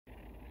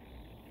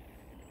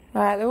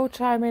Right, they're all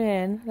chiming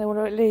in. They want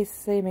to at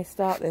least see me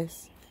start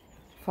this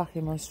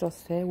fucking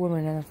monstrosity.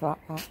 Woman in a flat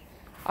hat.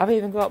 I've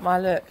even got my,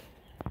 look,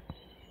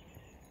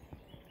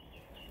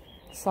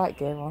 sight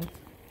gear on.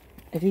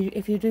 If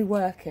you do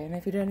working,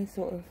 if you do any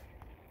sort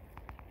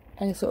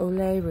of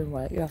labouring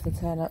work, you have to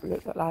turn up,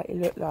 look like you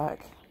know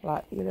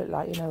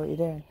what you're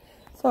doing.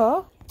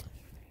 So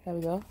there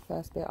we go,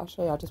 first bit. I'll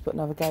show you. I'll just put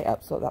another gate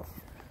up so that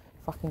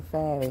fucking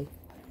fairy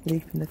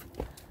leaping off.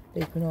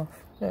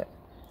 Look,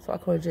 that's what I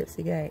call a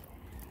gypsy gate.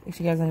 If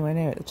she goes anywhere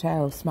near it, the chair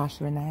will smash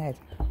her in the head,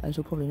 and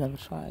she'll probably never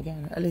try it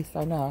again. At least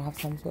I know I have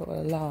some sort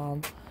of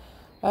alarm,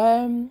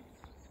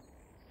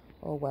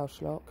 or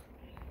Welsh lock,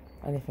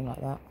 anything like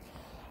that.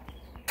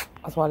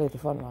 That's why I leave the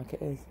front like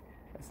it is.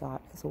 It's like,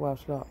 it's a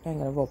Welsh lock. You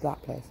ain't gonna rob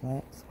that place,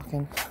 mate. It's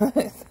fucking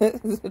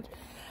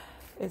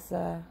it's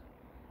a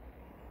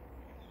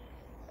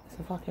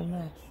fucking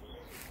mess.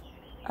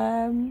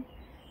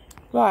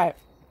 Right.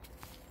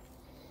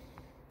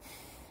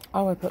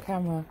 I want to put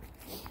camera.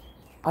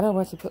 I don't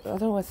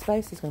know where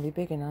space is going to be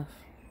big enough.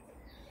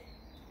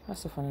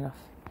 That's not fun enough.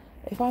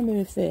 If I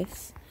move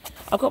this,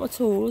 I've got my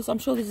tools. I'm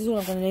sure this is all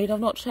I'm going to need.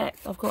 I've not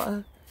checked. I've got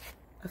a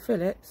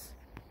Phillips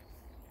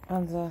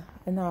and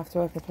a knife to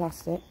open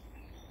plastic.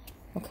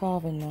 My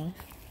carving knife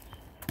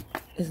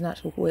is an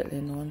actual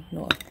whittling one,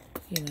 not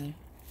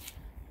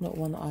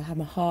one that I have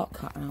my heart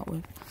cut out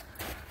with.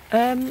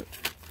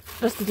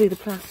 Just to do the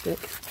plastic.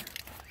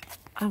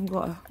 I haven't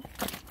got a...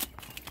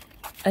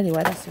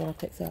 Anyway, that's the one I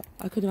picked up.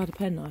 I could have had a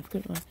penknife,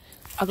 couldn't I?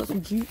 I got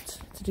some jute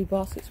to do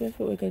baskets with,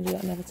 but we're going to do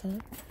that another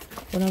time.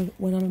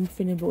 When I'm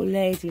feeling a bit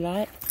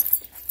ladylike,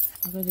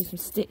 I'm going to do some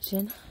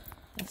stitching.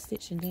 A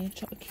stitching day.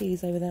 Chuck the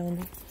keys over there. I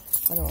know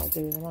what I'll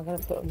do with them. I'm going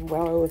to put them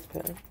where I always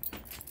put them,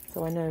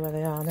 so I know where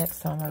they are next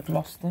time I've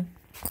lost them.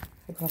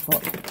 Because I've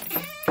got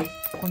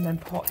one of them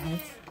pot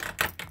heads.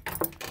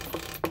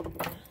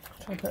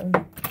 Try and put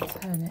them,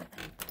 turn it,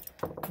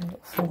 and it'll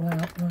fall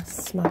out and I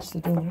smash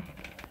the door.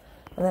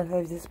 And then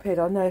they've disappeared.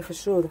 I know for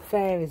sure the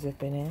fairies have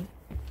been in.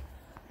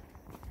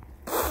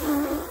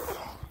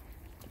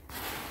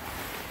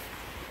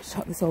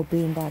 Chuck this old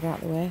beanbag out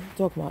the way.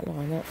 Dog might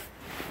line up.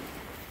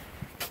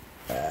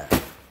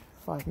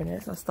 5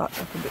 minutes. I'll start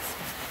chucking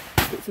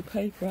bits of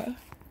paper out.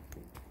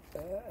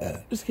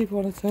 Just keep her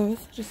on her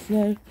toes. Just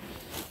know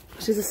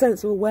she's a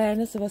sense of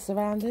awareness of her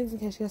surroundings in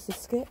case she has to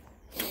skip.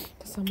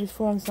 Because somebody's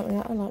throwing something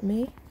at her, like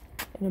me,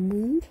 in a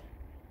mood.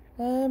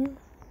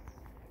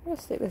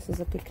 Let's stick this as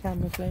a good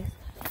camera, please.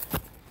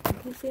 Can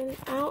you see any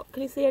out?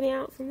 Can you see any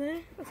out from there?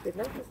 That's good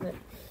enough, isn't it?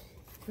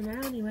 For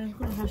now, anyway. I'm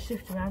going to have a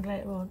shift around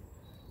later on.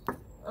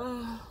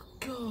 Oh,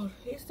 God.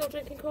 Are you still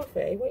drinking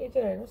coffee? What are you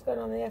doing? What's going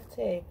on in the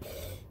FT?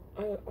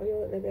 Oh, you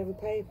want maybe have a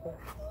paper?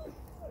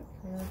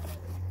 Yeah.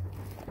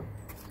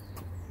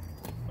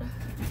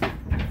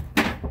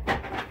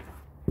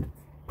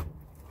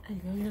 There you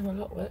go. You know my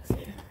lock works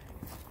here.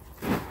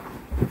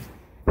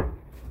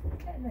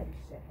 Get maybe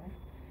shit, man.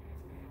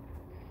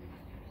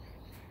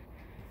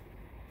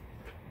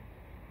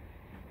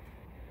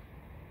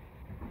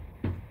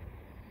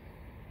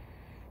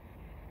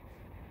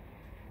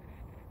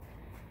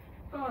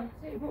 Go on,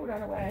 take your ball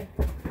down away.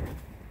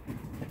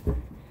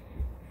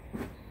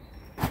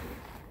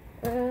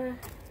 There,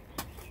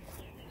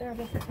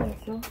 that's the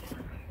pencil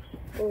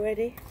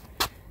already.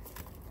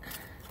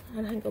 And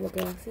I haven't got my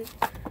glasses.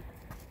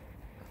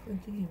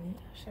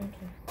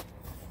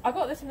 I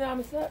got this in the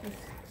army surplus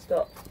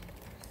stock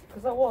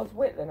because I was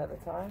whittling at the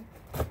time.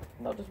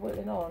 Not just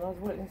whittling on, I was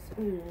whittling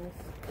spoons.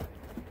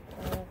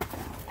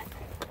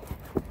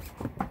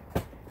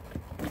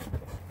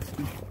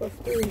 I've got a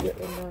spoon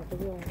whittling knife as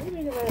well. What do you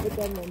mean have I ever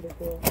done one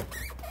before?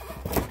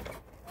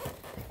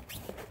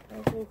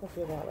 I'll talk to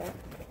you about that.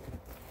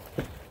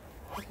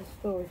 That's a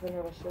story for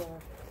another show.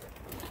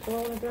 Do I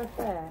want to go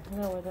fair?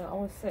 No, I don't. I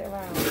want to sit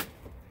around.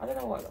 I don't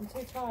know what. I'm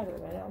too tired at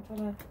the minute.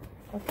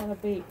 I'm trying to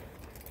beat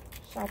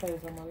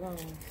shadows on my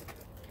lungs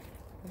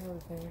and other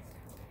things.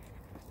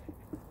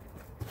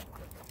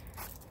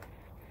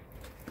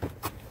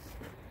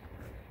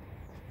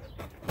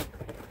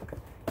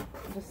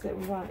 I'm just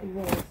sitting right in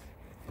yours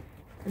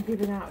and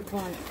giving out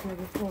advice to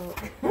other folk.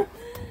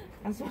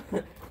 That's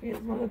what, it's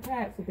one of the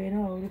perks of being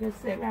old. You just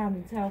sit around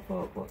and tell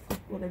folk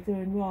what they're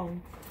doing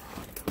wrong.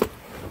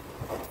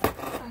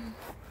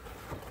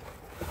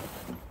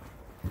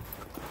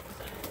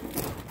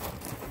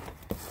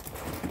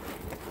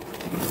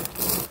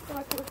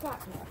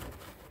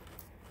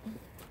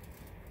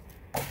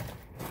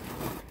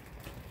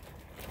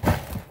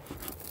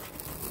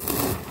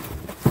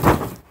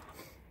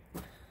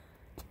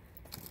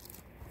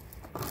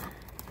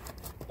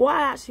 What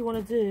I actually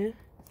want to do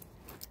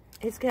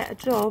is get a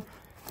job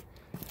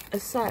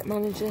as site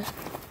manager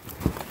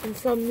in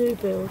some new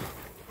build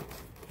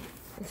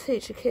and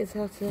teach the kids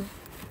how to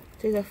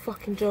do their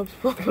fucking jobs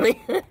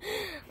properly.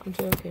 I'm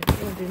joking. I'm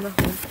going to do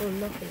nothing. I'm doing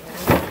nothing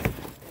like that.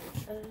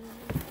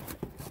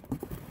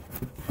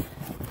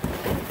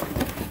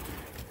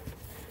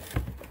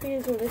 What do you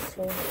use all this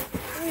for?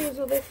 What do you use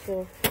all this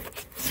for?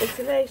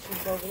 Insulation,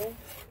 probably,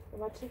 for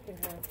my chicken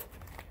house.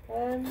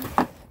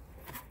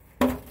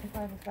 If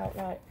I ever felt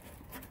like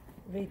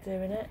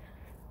redoing it.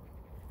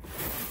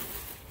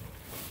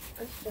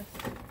 Let's just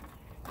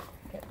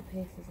get the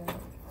pieces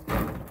out.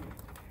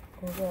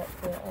 We'll work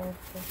through it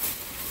after.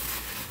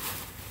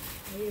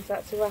 I'll use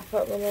that to wrap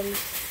up my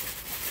mum's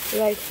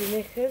lacy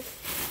knickers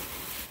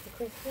for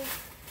Christmas.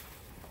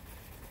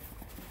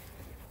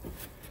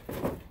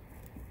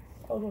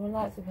 Old woman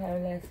likes a pair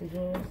of lacy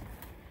drawers.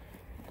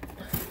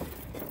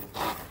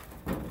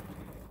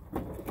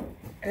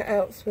 It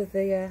helps with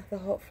the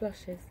hot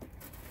flushes.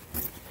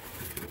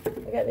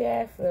 I get the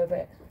air through a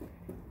bit.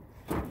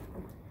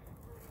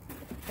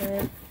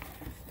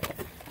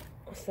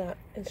 What's that?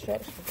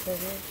 Instructions for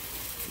me.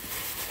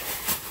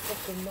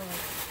 Fucking mud.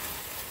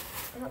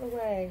 Out of the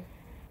way.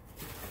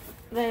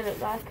 They look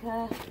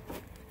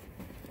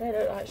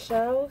like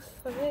shells,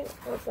 I think.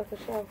 Looks like a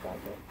shell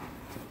fabric.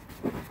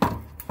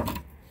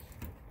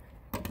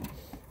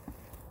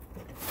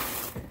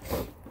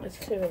 There's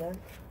two of them.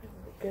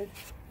 Good.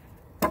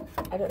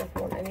 I don't know if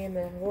I want any in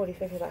there. I'm already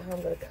thinking about how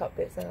I'm going to cut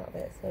bits out of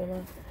it so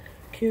my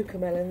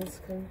cucamelons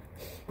can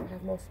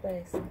have more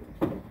space.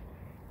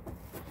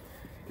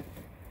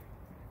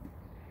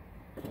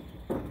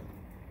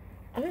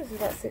 I think this is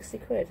about 60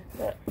 quid,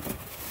 but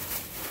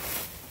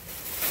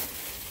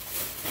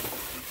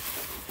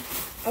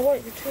I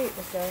wanted to treat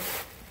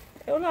myself.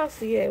 It'll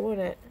last a year, won't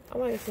it? I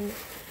might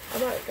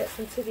get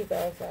some Tiddy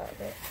bells out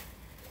of it,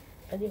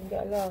 and you can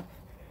get a laugh.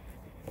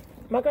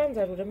 My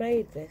granddad would have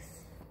made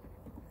this,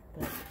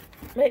 but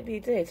maybe he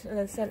did, and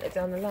then sent it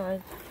down the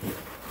line.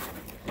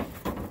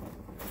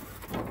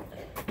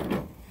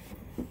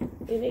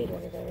 You need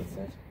one of those,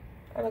 said.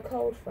 And a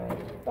cold frame,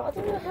 but I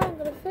don't know how I'm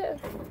going to fit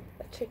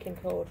a chicken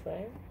cold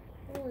frame.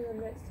 Oh, then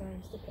next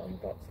time stick it on the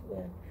box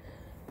again.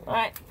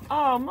 Right.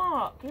 Oh,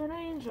 Mark, you're an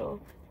angel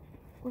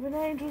with an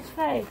angel's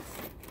face.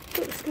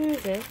 Put the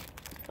screws in. I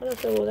don't know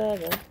if they're all there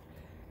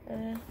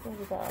then.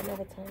 Maybe about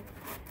another time.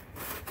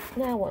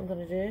 Now what I'm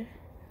going to do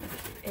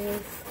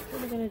is,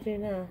 what am I going to do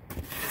now?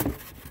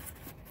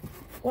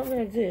 What I'm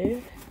going to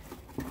do,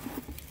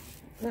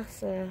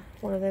 that's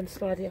one of them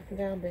slidey up and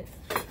down bits,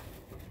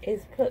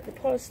 is put the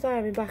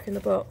polystyrene back in the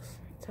box,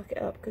 tuck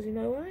it up, because you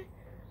know why?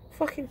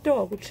 Fucking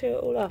dog will chew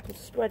it all up and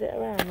spread it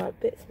around like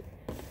bits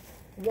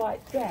of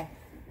white death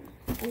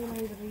all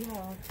over the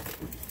yard.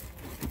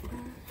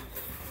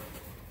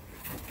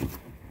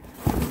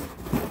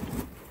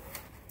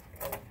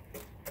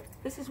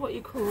 This is what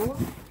you call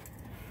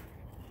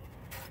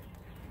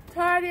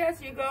tidy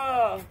as you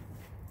go.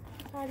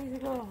 Tidy as you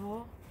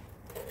go,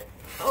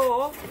 huh?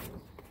 Or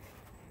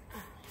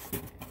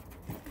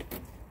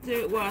do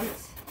it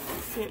once,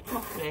 do it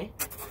properly.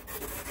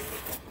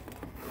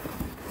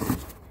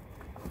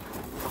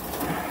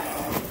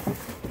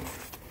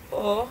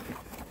 Or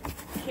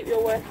keep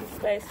your working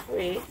space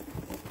free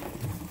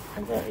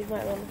and don't leave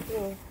that on the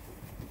floor.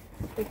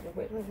 Speaking of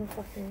which, where's my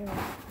fucking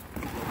knife?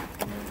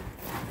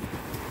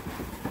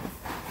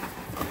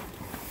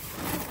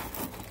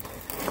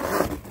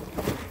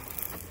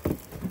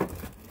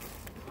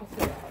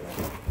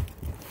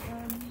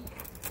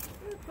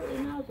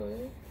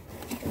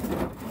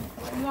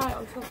 Light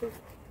on top of.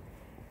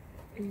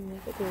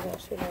 If I do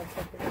that, should I on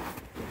top of it?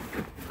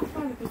 I'll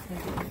find a good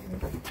thing.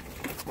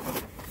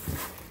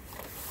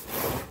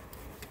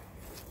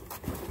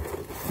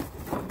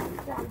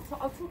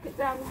 I'll tuck it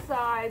down the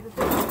side. The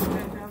thing will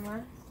go down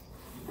there.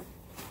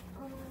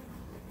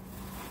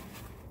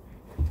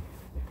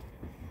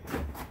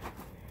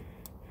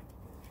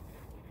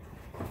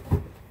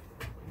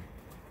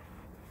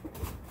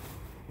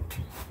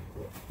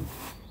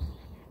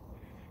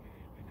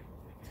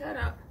 Turn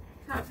up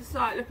to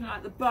sight looking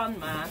like the bun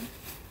man.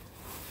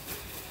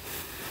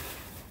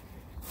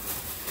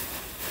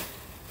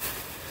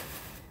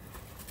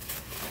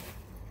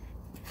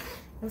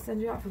 I'll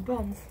send you out for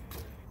buns.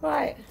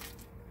 Right.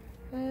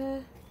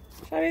 Shall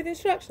I read the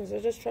instructions or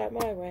just try it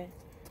my way?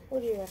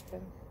 What do you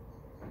reckon?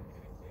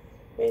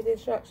 Read the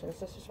instructions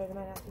just to show the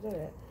man how to do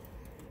it.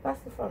 That's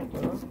the front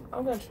door.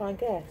 I'm going to try and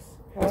guess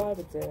how I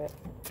would do it.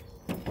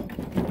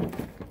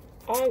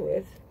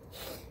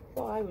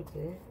 What I would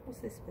do, what's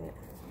this bit?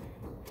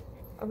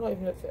 I've not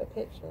even looked at a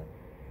picture.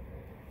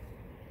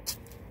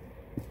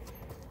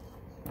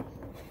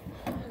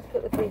 Let's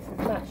put the pieces,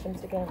 match them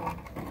together.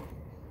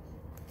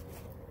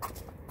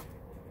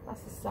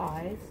 That's the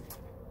size.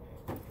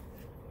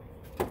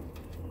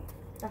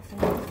 That's the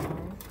other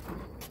side.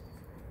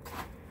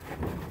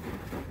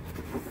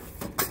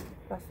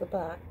 That's the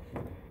back.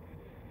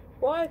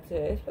 What I do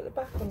is put the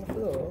back on the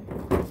floor.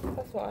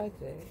 That's what I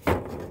do.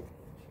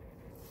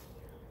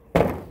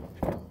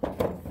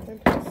 Then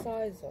put the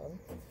sides on.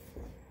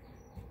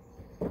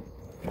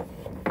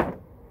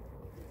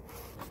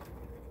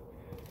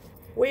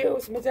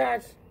 Wheels, my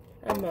dad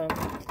and mum.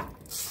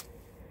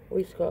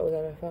 We used to go out with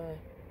MFI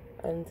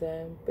and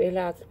be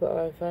allowed to put our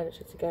own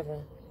furniture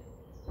together.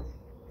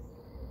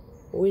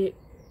 We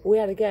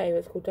had a game,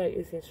 it's called Don't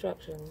Use the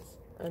Instructions,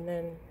 and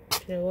then, do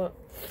you know what?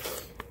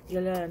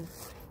 You learn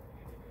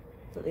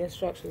that the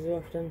instructions are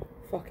often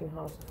fucking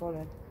hard to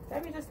follow.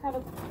 Let me just have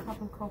a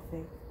cup of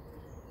coffee.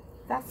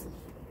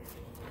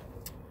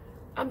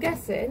 I'm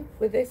guessing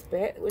with this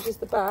bit, which is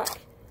the back,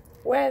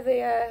 where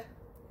the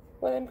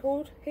what are them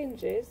called?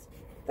 Hinges.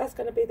 That's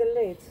going to be the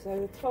lid. So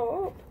the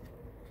top.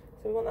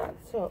 So we want that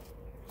at the top.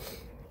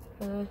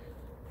 And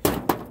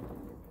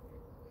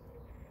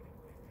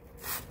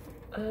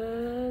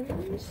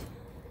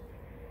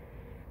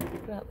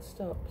pull out the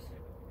stops.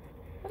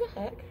 What the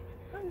heck?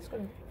 I'm just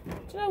going to. Do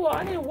you know what?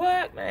 I need to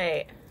work,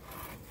 mate.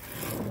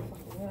 I'm going to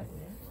fucking work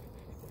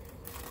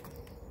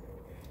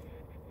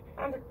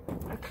now. And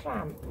a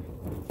clamp.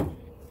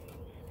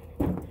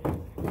 I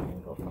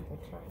ain't got a fucking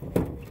clamp.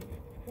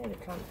 I need a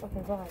clamp.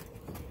 Fucking vibe.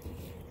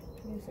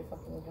 I need some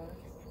fucking vibe.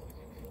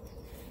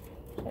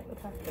 Check the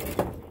package.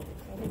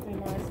 I didn't do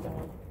my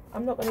style.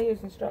 I'm not going to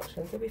use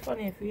instructions. It'd be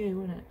funnier for you,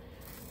 wouldn't it?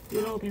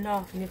 You'll all be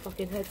laughing your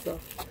fucking heads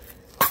off.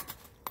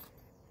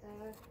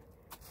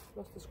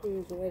 Lost the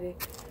screws already.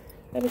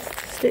 Let me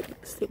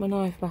stick my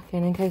knife back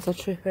in case I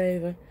trip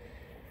over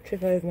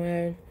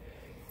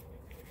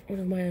one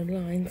of my own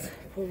lines.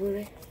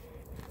 Probably.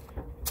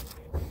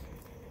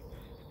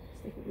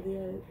 Stick it with the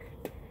oak.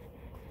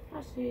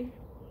 Actually,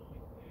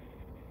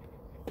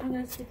 I'm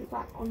going to stick it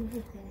back on the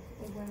hook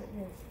of where it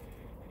is.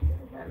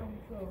 Stick it back on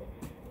the floor.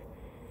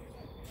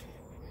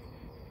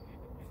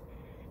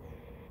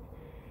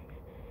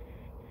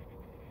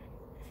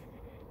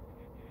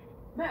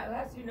 Metal,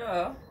 as you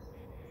know,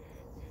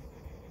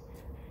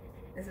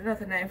 is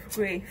another name for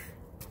grief.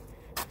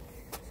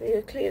 So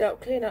you clean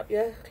up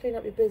your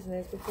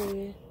business before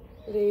you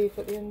leave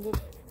at the end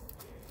of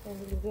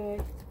the day.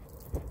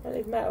 Don't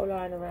leave metal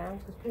lying around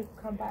because people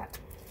come back,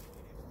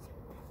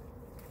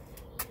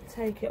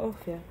 take it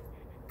off you,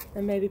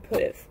 and maybe put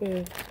it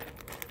through.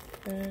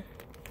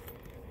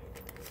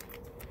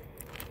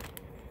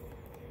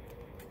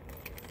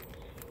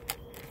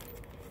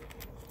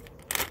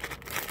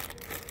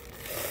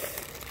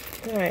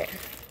 Right.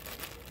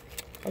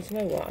 I don't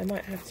know what, I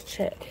might have to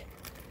check.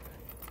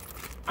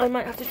 I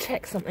might have to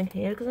check something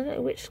here because I don't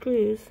know which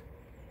screws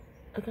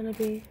are going to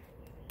be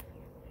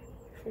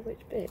for which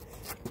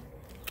bits.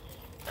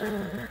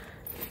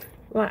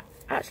 Right,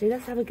 actually,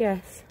 let's have a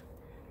guess.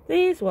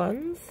 These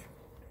ones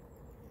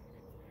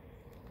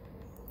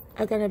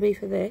are going to be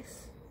for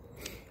this.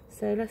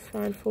 So let's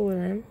find 4 of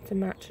them to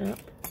match up.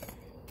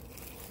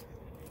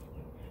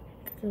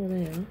 I don't know where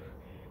they are.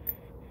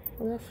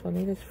 Oh, that's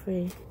funny, there's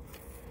 3.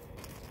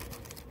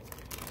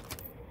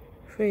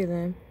 3 of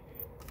them.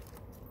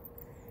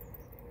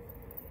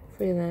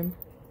 3 of them.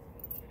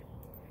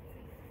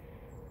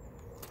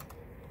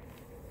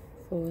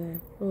 4 of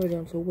them. Already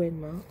onto a win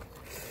mark.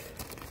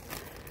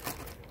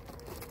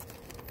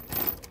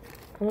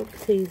 I'm not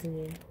teasing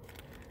you.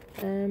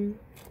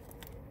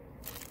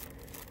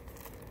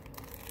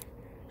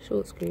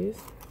 Short screws,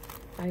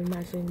 I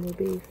imagine, will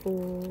be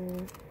for.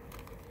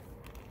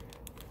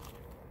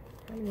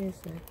 How many is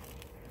there?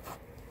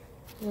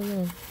 I don't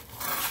know.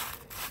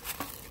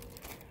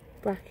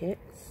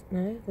 Brackets,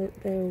 no,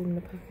 they're all in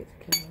the packet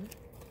together.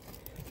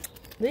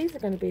 These are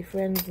going to be for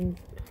ends and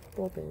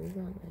bobbins,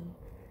 aren't they?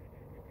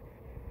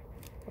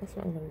 That's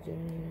what I'm going to do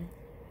anyway.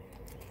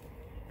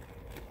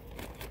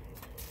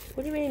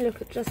 What do you mean,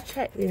 look at, just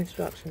check the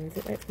instructions?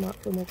 It makes Mark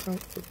feel more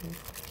comfortable.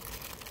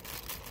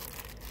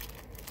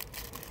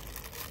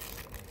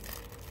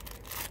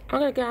 I'm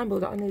going to gamble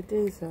that I need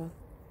these though.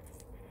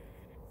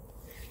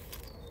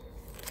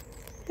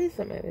 Please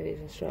don't make me read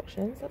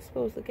instructions, that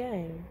spoils the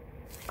game.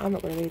 I'm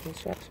not going to read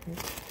instructions.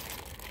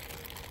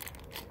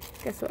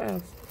 Guess what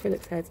else?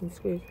 Phillips heads and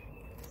screws.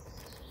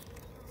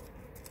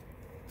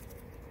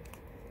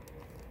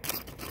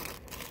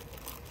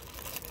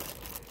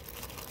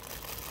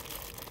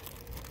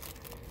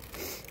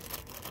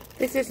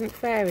 This isn't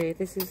fairy,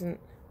 this isn't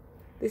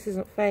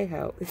fey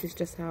help, this is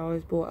just how I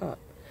was brought up.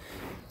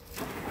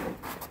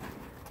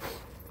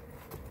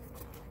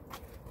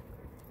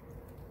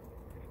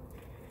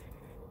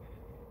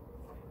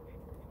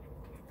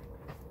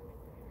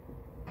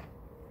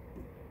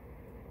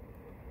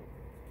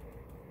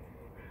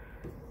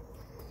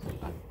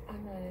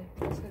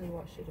 I'll tell you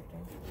what I should have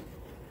done.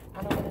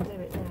 And I'm going to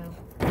do it now.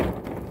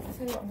 I'll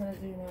tell you what I'm going to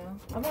do now.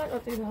 I might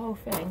not do the whole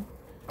thing,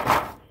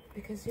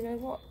 because you know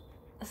what?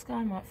 A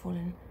sky might fall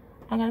in.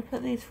 I'm going to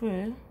put these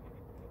through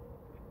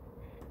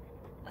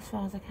as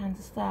far as I can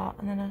to start,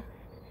 and then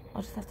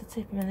I'll just have to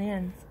tip them in the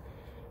ends.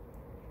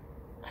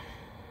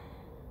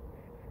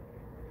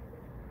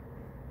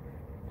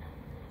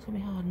 It's going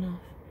to be hard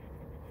enough.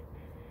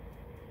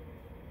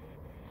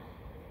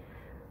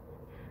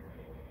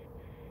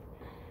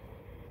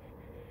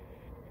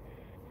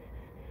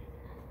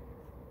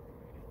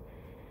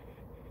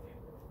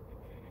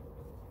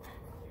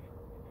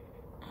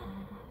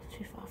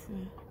 Too far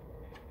through.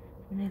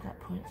 We need that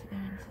point to go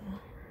into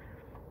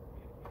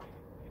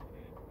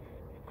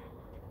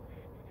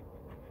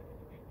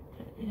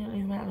the. You don't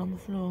leave metal on the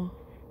floor.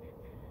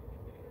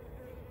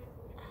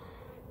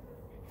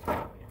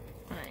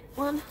 Right,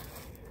 1,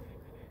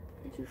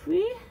 2,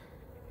 3.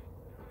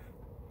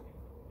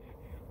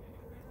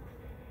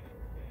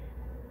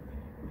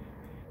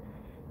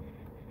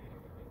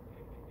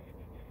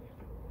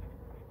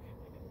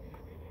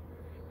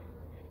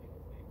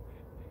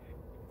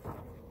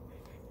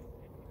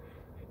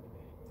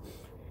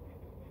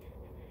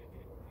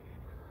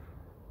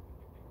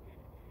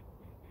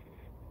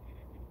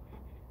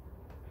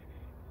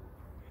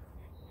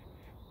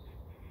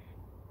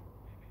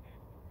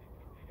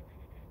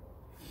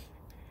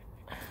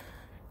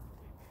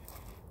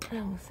 I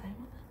will say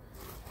what?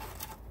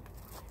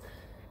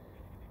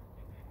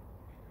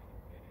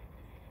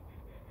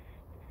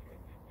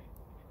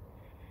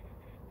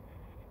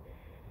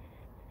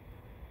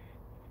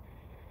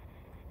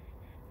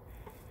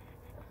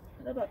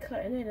 I know about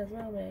cutting in as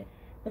well, mate.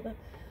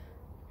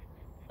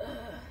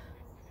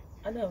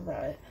 I know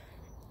about it.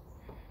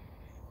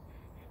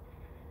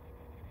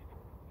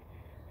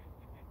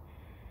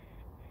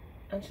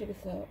 And sugar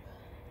syrup.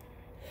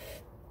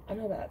 I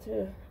know about that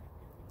too.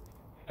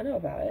 I know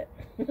about it.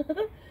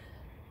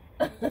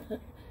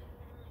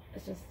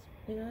 It's just,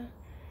 you know,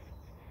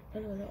 I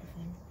know a lot of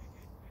things.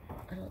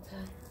 I don't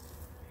tell.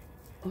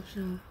 Oh,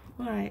 sure.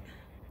 Right.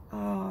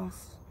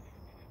 Arse.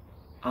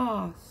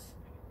 Arse.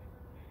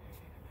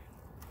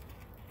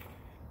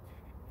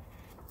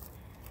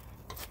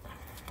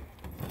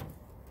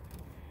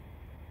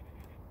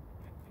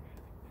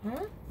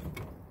 Huh?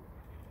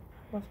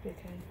 Must be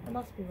okay. I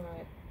must be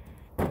right.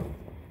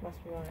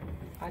 Must be right.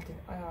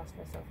 I asked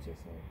myself too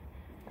soon.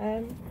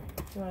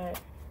 Right.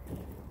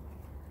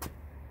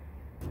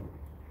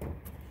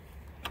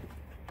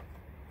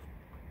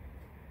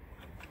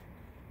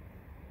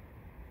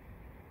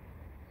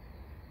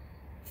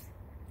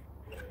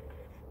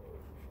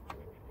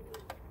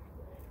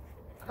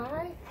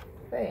 I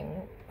think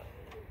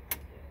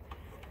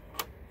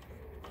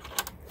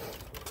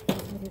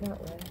maybe that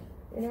way.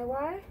 You know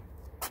why?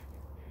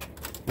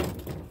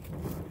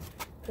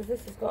 Because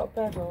this has got a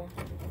bevel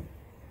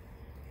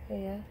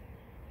here,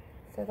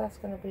 so that's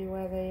going to be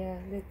where the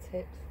lid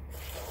tips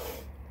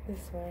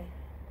this way.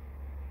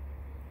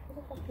 What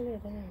the fuck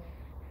lid anyway?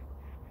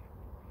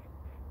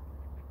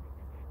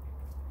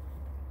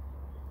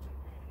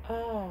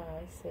 Ah,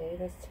 I see,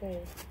 there's two.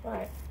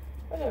 Right,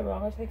 I got it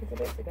wrong, I take it to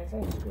bits again, it's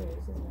only screws,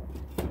 isn't it?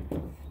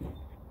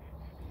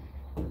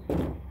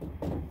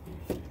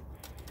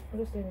 I'm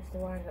just doing this to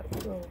wind up the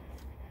screw.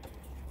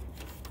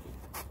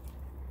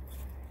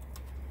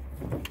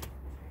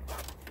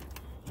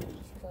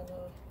 Just because I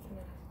know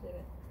how to do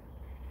it.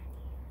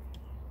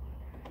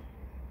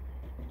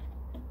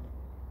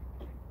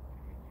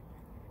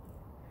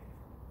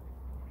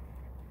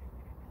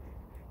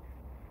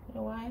 You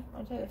know why?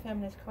 I'll take the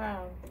feminist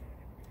crown.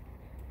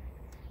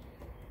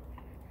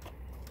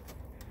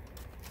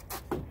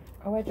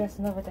 I wear dress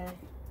another day.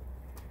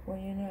 Well,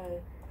 you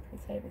know, you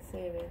take me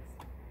serious.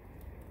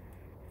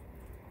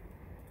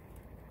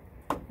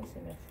 This is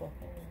my fork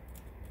anyway.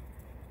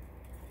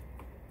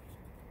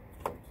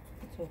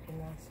 I'm talking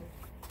nicely.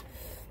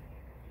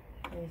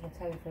 I use my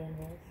telephone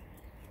voice.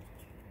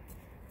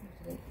 I have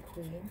to make the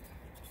queen.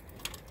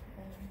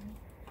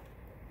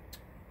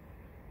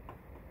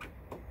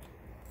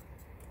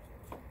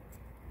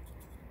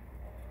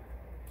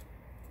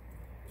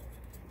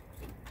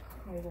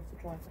 Oh, we've got to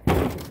drive that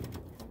in.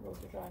 I've got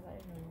to drive that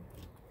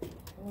in.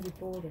 I'm going to be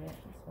bored of it,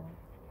 that's why.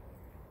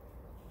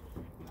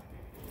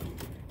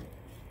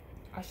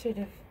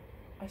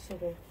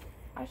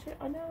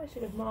 I know I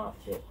should have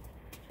marked it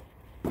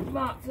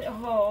a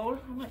hole.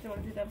 I might do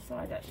want to do the other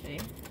side actually.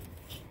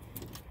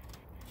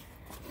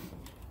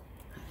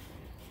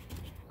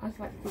 I just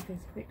like to do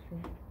things quickly.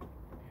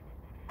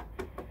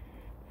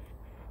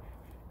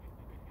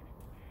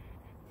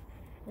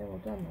 They're all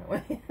done that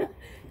way.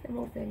 Get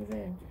more things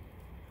in.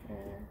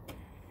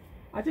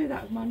 I do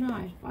that with my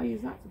knife. I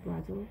use that to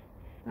bridle.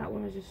 That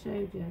one I just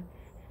showed you.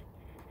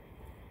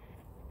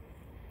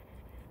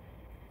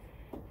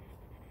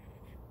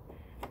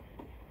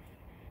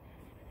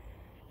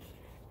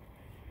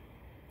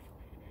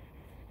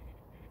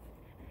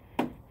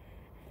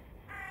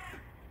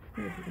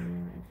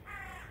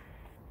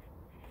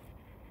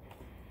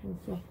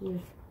 Soft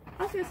wood.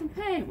 I'll get some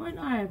paint, won't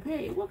I?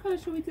 Paint. What colour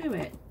shall we do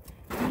it?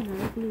 I don't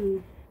know,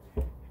 blue.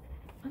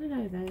 I don't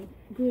know though.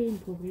 Green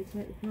probably to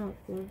make the plants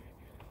grow.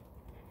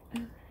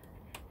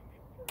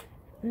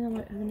 Then I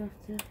won't have enough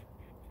to.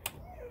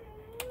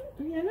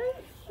 Oh, yellow?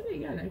 I'd do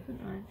yellow,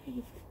 couldn't I? I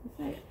could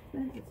say it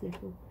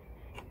sensitive.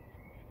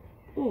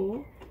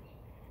 Or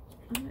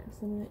I might have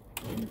some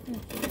in the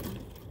first.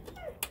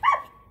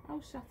 Oh,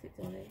 shut it,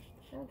 Dolly.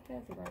 No one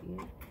cares about you.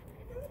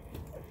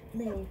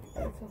 Me, at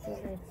the top of your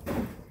head.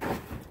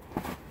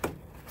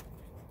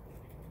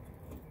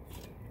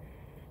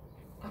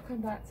 I'll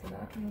come back to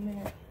that in a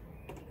minute.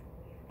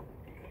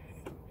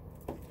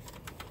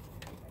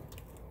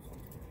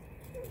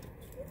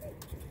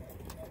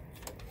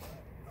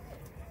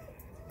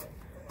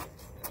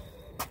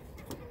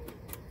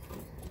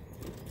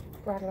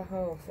 Bradley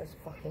Hole says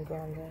fucking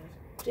Grandad.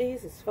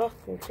 Jesus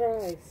fucking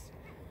Christ.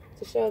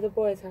 To show the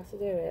boys how to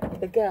do it.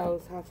 The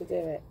girls how to do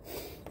it.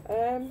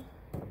 I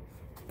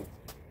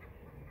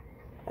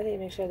didn't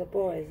even show the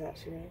boys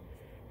actually.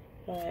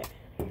 Right.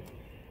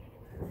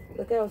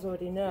 The girls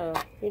already know.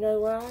 You know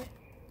why?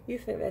 You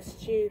think they're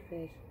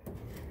stupid.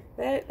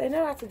 They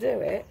know how to do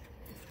it.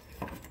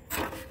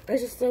 They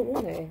just don't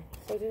want it.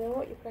 So do you know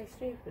what? You play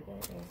stupid,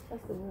 don't you?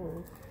 That's the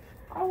rules.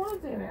 I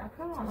want to do it. I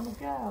can't. I'm a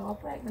girl. I'll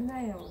break my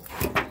nails.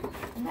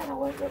 And then I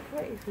won't look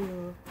pretty for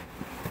you.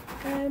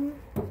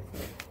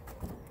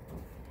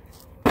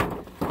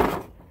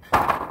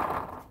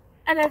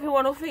 And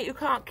everyone will think you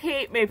can't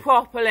keep me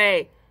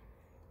properly.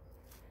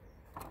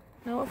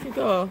 Now off you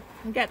go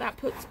and get that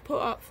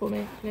put up for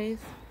me, please.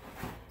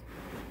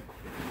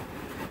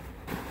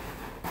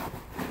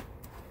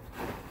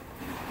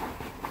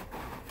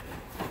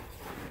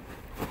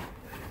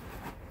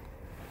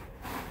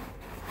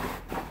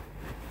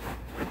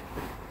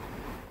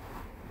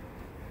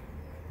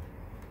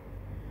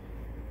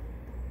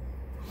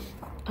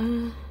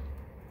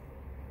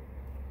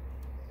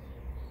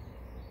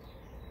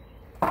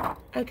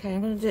 Okay,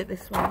 I'm going to do it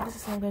this way. This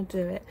is how I'm going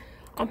to do it.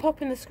 I'm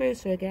popping the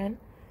screws through again.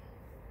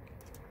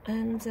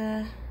 And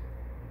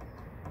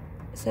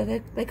so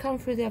they come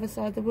through the other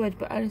side of the wood,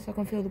 but only so I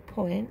can feel the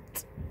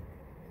point.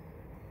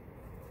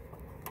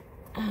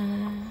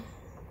 I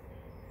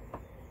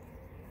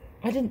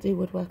didn't do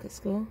woodwork at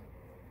school.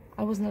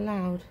 I wasn't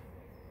allowed.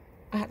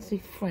 I had to do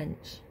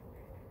French,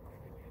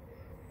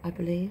 I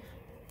believe.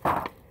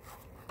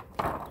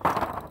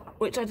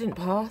 Which I didn't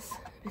pass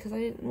because I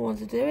didn't want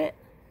to do it.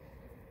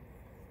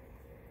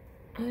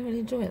 I didn't really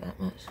enjoy it that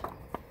much.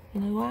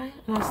 You know why?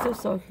 And I was still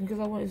sulking because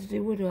I wanted to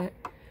do woodwork.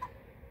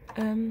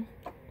 And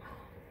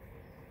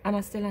I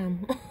still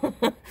am.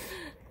 There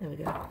we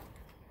go.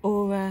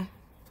 Or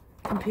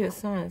computer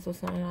science or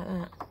something like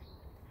that.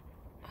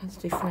 I had to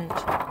do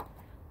French.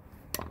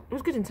 It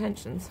was good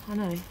intentions, I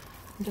know.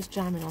 I'm just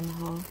jamming on the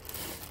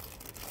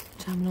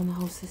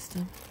whole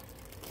system.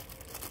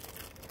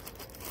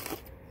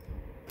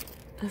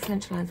 The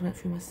French lines went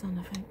through my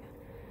son, I think.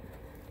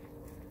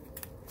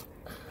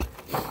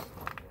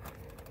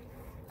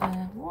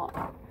 What?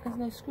 There's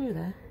no screw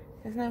there.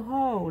 There's no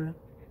hole.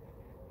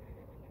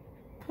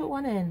 Put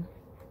one in.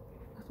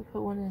 I have to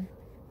put one in.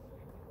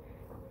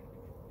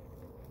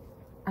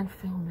 And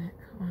film it.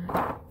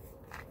 Right.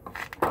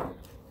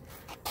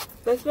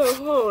 There's no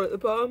hole at the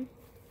bottom.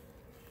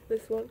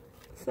 This one.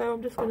 So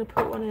I'm just going to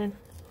put one in.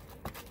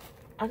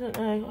 I don't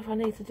know if I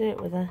need to do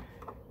it with the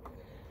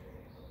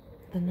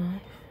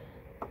knife.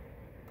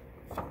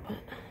 But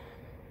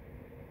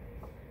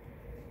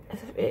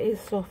it is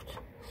soft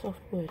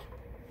wood.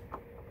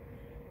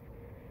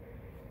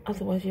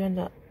 Otherwise you end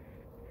up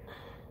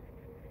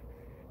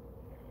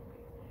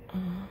do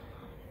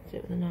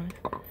it with a knife.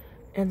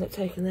 End up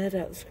taking the head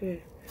out of the screw.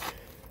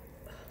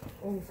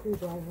 All the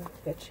screwdrivers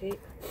get cheap.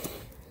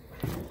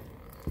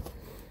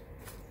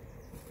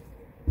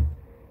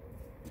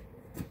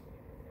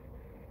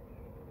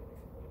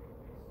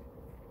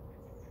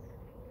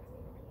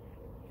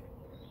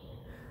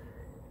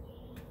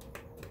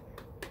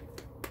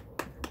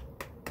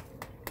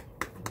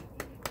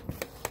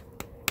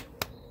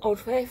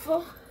 Old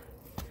Faithful.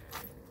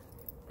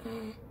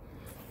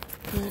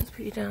 Let's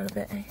put you down a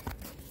bit, eh?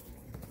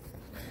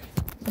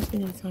 Must be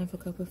nearly time for a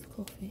cup of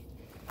coffee.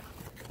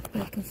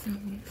 Bacon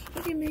sandwich.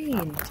 What do you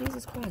mean?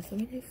 Jesus Christ, I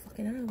mean, who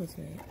fucking hours,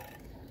 mate?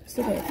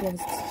 Still waiting for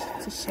others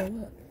to show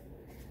up.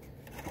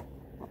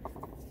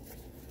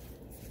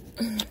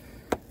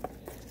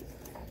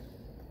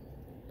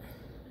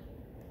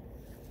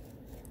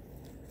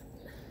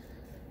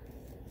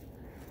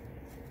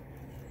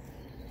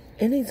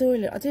 It needs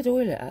oil. I did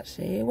oil it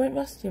actually. It went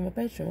rusty in my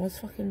bedroom.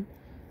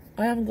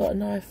 I haven't got a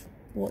knife.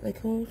 What they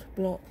called?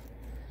 Block.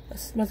 A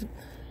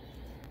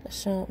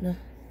sharpener.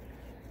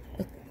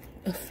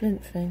 A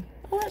flint thing.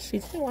 Oh, actually,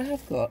 do you know what I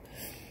have got?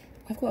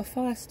 I've got a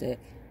fire stick.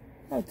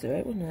 I'll do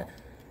it, wouldn't it?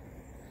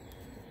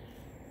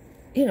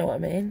 You know what I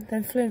mean?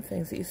 Them flint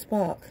things that you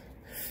spark.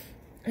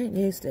 I ain't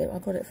used it. I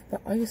got it.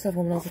 I used to have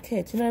one when I was a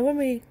kid. You know, when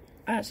we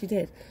actually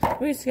did.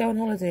 We used to go on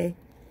holiday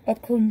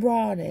up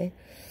Cumbrani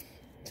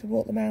to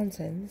walk the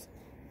mountains.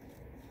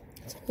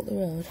 To walk the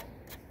road.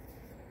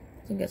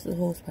 Didn't get to the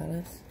horse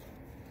palace.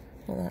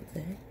 Not that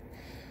day.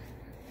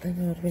 Then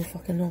I would have been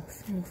fucking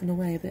off and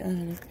away a bit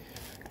early.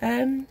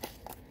 And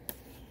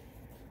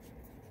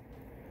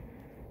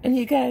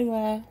you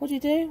go, what do you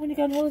do when you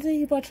go on holiday?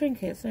 You buy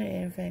trinkets, don't you,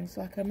 and things,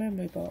 like a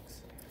memory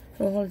box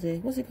for a holiday.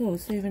 What's it called?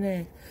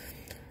 Souvenir.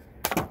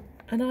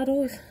 And I'd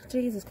always,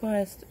 Jesus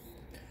Christ.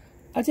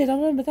 I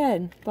remember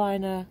then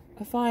buying a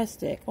fire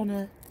stick on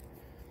a,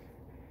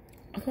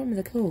 I can't remember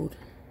what they're called.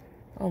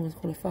 I almost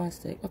call it a fire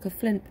stick, like a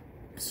flint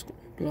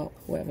block,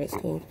 whatever it's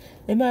called.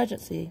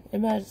 Emergency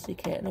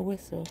kit and a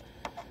whistle.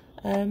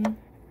 Well,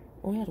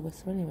 we had a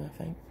whistle anyway, I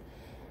think.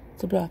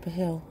 To blow up a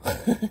hill.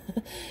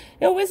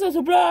 Your whistle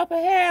to blow up a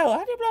hill!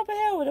 How do you blow up a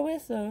hill with a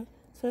whistle?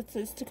 So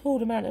it's to call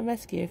the mountain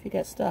rescue if you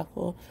get stuck,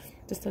 or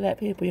just to let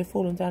people you're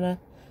falling down a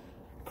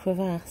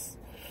crevasse.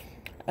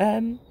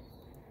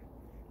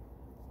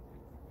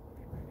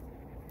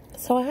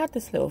 So I had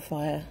this little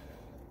fire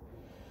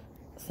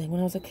thing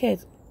when I was a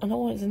kid, and I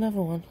wanted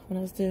another one when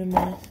I was doing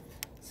my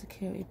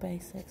security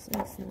basics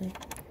recently.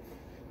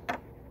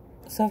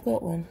 So I've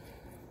got one.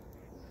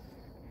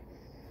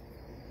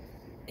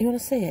 You want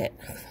to see it?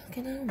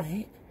 Fucking hell,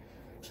 mate.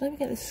 So let me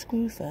get this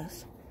screw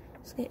first.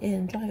 Let's get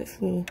in, drive it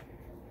through.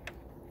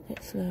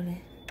 It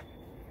slowly.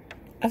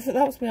 I thought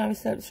that was me. I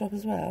was at the shop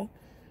as well.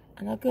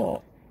 And I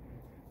got,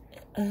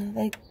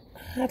 they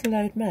had a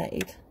load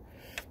made,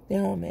 the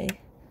army.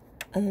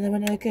 And then they were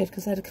no good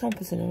because they had a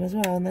compass in them as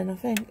well. And then I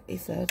think he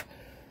said,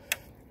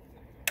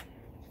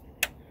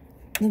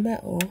 the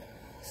metal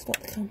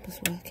stopped the compass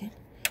working.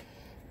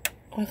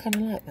 I kind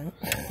of like that.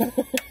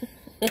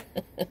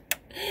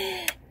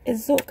 It's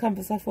the sort of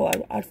compass I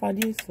thought I'd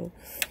find useful.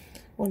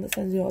 One that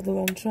sends you on the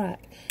wrong track.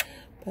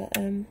 But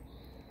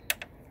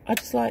I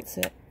just liked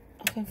it.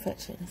 I'll go and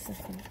fetch it in a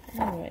second. I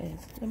know where it is.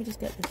 Let me just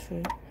get this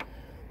through.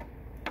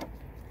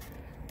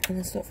 And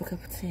then stop for a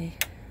cup of tea.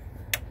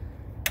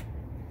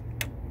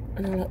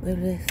 And I'll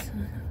upload this.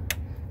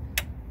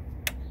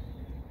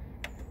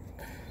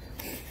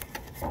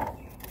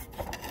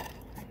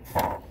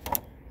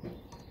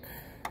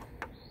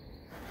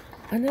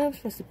 I know I'm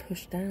supposed to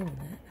push down on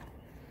it.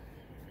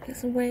 Get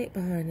some weight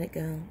behind it,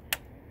 girl.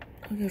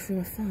 I'll go through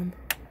my thumb.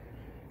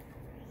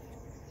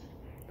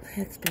 The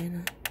head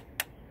spinner.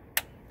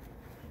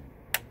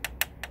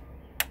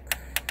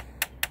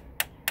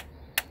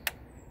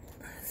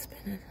 Head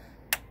spinning.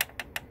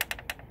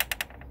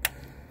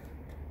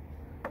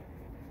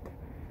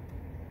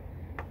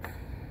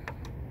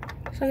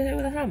 Shall I do it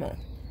with a hammer?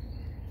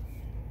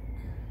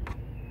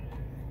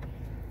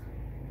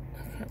 I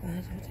can't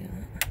believe I do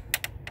that.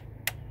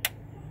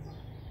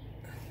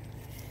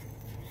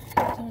 I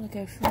don't want to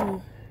go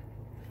through.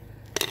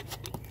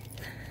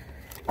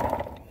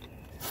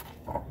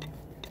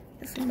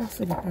 There's some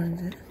muscle behind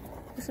it.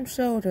 There's some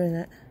shoulder in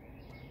it.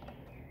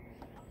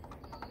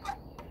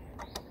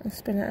 And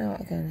spin it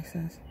out again, he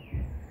says.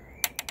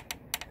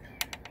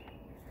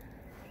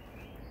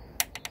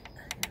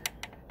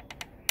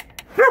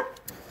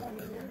 Got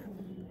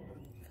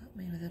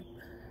me with a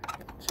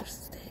bunch of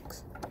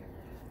sticks.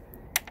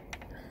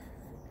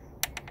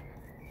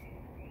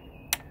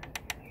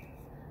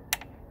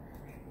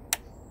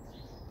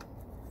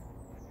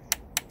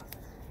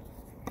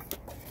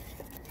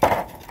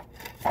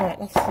 Right,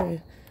 that's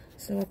through.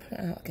 So I'll put it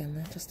out again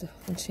then, just to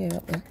cheer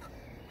up there.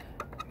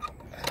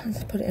 And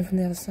just put it in from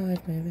the other side,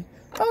 maybe.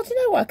 Oh, do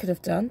you know what I could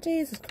have done?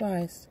 Jesus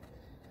Christ.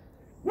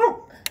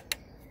 Oh,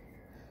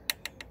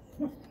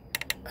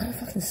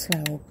 fucking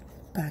slow old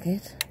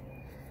baggage.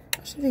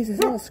 I should use this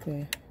little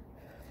screw.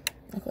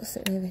 I've got to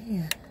sit over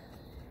here.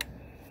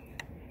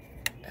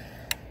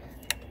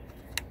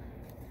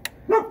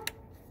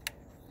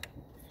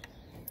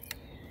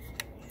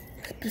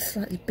 Could be a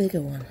slightly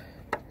bigger one.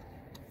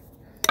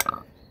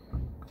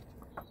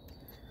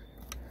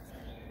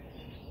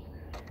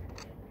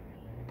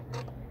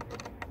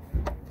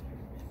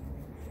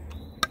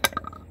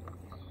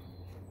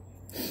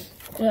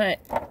 Right,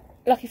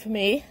 lucky for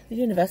me, the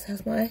universe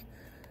has my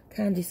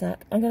candy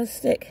sack. I'm going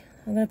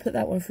to put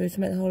that one through to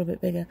make the hole a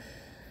bit bigger.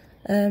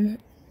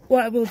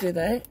 What I will do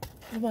though,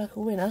 the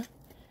Michael winner,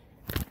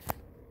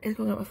 is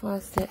going to get my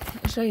fire stick.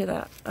 I'll show you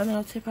that. And then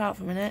I'll tip out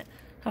for a minute,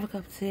 have a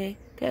cup of tea,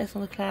 get this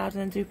on the cloud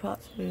and then do part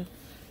two.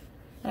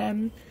 But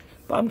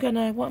what I'm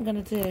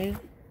going to do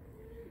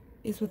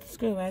is with the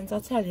screw ends,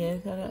 I'll tell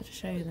you, I'll have to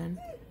show you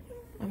then.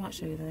 I might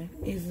show you though,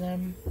 is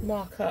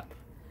mark up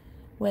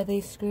where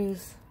these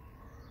screws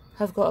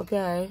have got to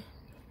go,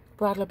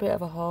 braddle a bit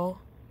of a hole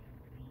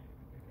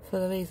for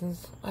the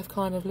reasons I've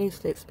kind of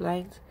loosely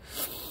explained.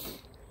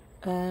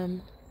 There,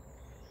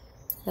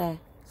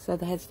 so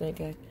the heads don't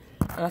go,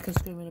 and I can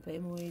screw in a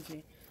bit more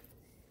easy.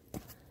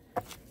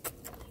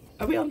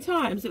 Are we on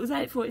times? It was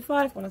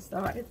 8:45 when I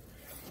started.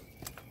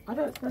 I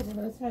don't suppose I'm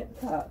going to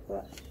take the cut,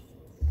 but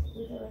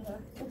we're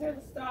doing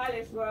the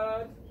stylish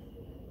road.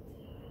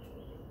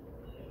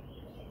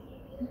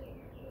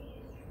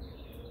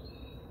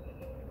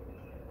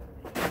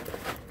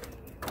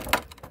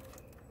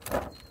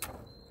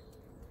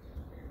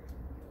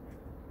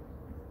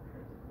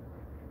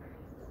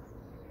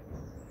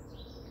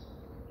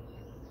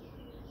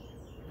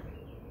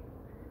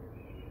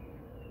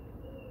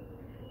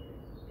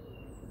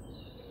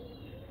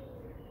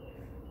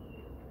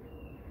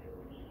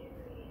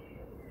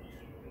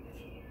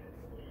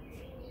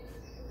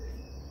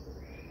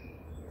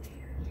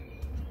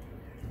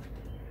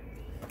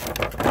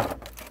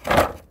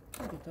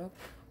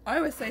 I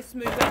always say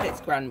smooth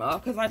edits, Grandma,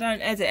 because I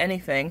don't edit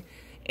anything.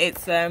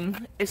 It's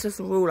just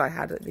a rule I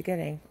had at the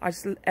beginning.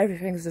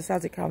 Everything's just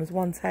as it comes,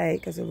 one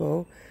take as a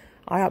rule.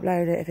 I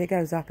upload it. If it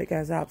goes up, it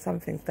goes up.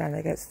 Some things down,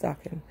 they get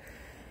stuck in.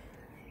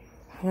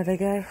 Where they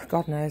go?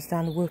 God knows.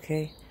 Down the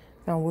Wookie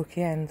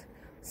end.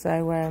 So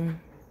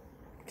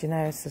do you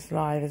know, it's just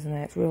live, isn't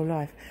it? It's real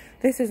life.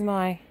 This is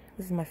my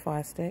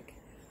fire stick.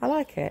 I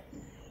like it.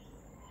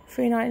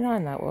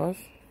 $3.99 that was.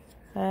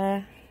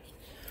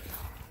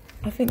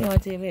 I think the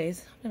idea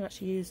is, I've never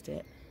actually used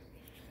it,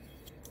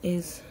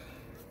 is,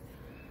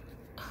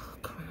 oh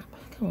crap,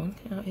 come on,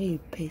 get out here you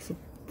piece of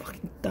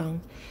fucking dung.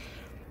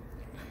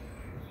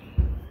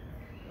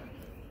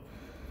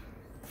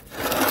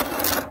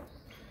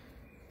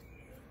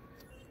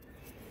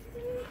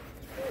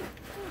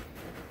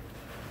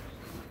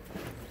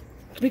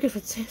 It'd be good for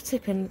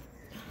tipping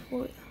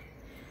what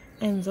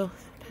ends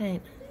off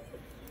paint.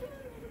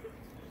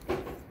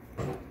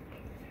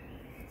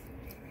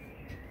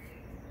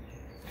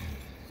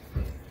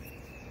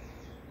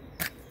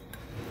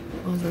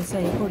 I was going to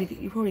say,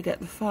 you probably get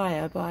the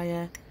fire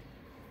by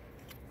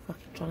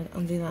fucking trying to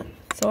undo that.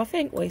 So I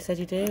think what he said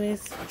you do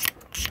is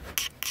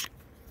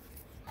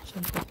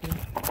jump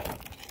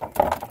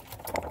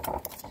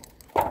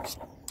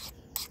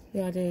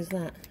the idea is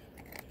that.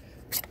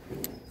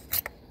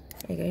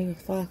 There you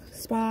go,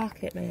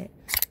 spark it, mate.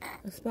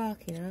 A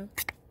spark, you know.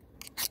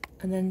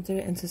 And then do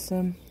it into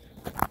some,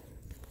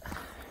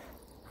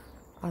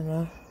 I don't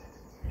know,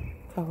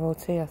 cover or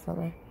tea or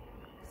something.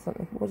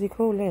 What do you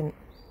call lint?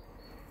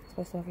 You're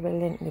supposed to have a bit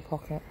of lint in your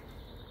pocket.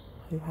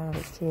 You have,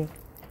 it's true.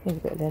 Need a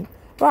bit of lint.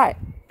 Right.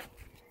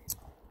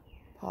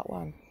 Part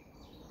 1.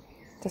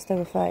 Just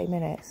over 30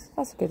 minutes.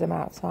 That's a good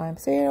amount of time.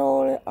 See you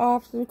all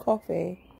after the coffee.